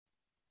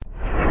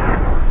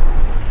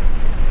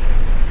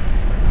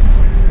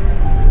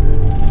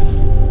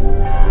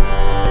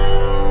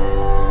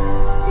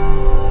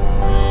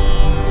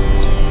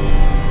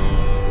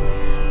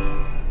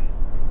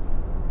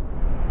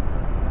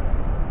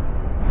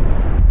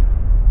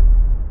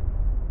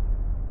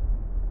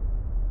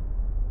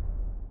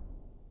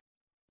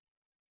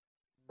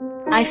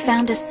I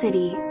found a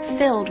city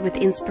filled with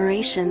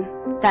inspiration,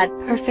 that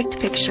perfect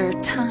picture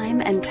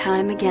time and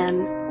time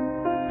again.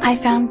 I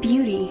found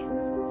beauty,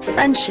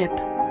 friendship,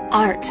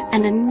 art,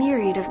 and a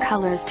myriad of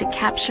colors to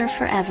capture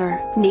forever.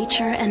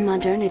 Nature and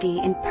modernity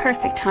in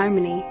perfect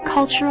harmony.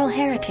 Cultural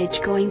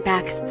heritage going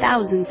back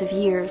thousands of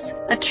years.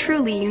 A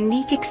truly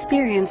unique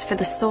experience for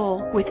the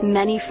soul, with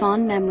many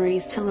fond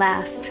memories to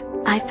last.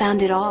 I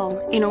found it all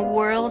in a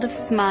world of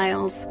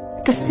smiles.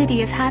 The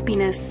city of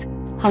happiness,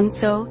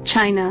 Hangzhou,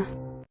 China.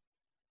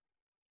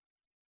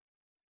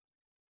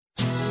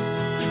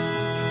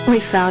 We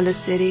found a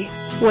city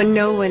where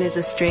no one is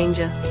a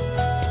stranger.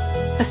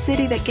 A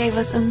city that gave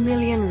us a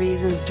million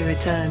reasons to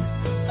return.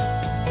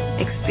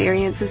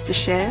 Experiences to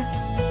share,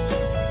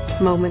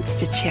 moments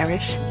to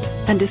cherish,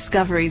 and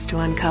discoveries to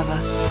uncover.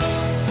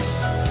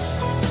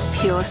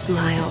 Pure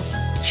smiles,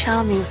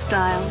 charming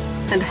style,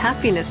 and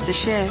happiness to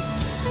share.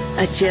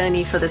 A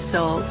journey for the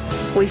soul.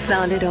 We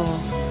found it all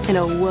in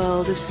a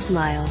world of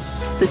smiles.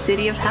 The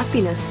city of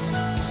happiness,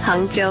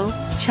 Hangzhou,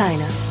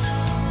 China.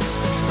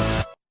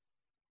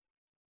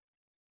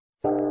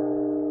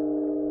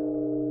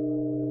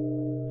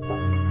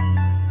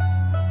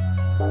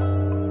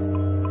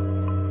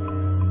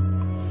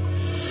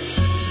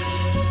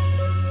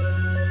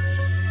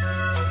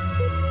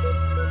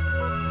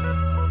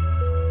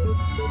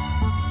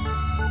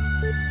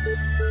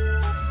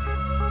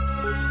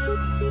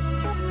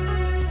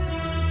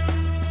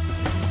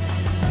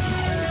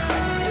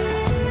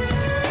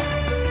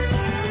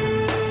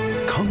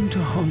 Come to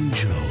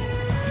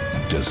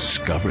Hangzhou.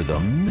 Discover the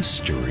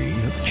mystery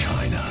of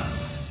China.